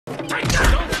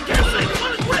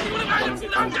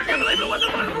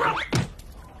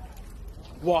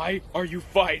Why are you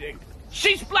fighting?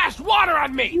 She splashed water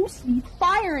on me! You sneaked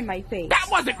fire in my face. That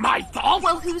wasn't my fault!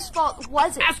 Well, whose fault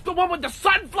was it? Ask the one with the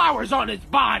sunflowers on his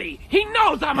body! He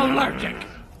knows I'm allergic!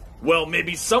 Well,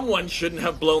 maybe someone shouldn't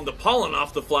have blown the pollen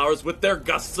off the flowers with their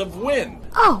gusts of wind.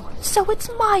 Oh, so it's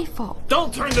my fault.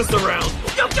 Don't turn this around!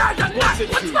 You guys are nuts!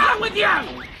 What's wrong with you?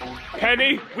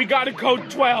 Penny, we got a code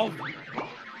 12.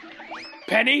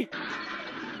 Penny?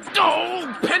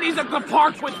 Oh, Penny's at the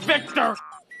park with Victor!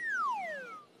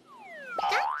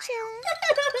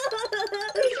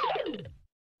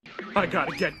 I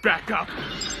gotta get back up.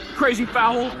 Crazy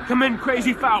Fowl, come in,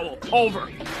 Crazy Fowl. Over.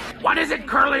 What is it,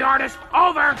 Curly Artist?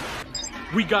 Over.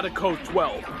 We got a code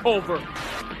 12. Over.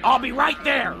 I'll be right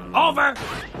there. Over.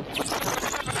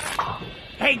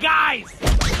 Hey, guys.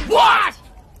 What?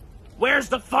 Where's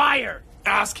the fire?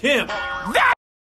 Ask him. That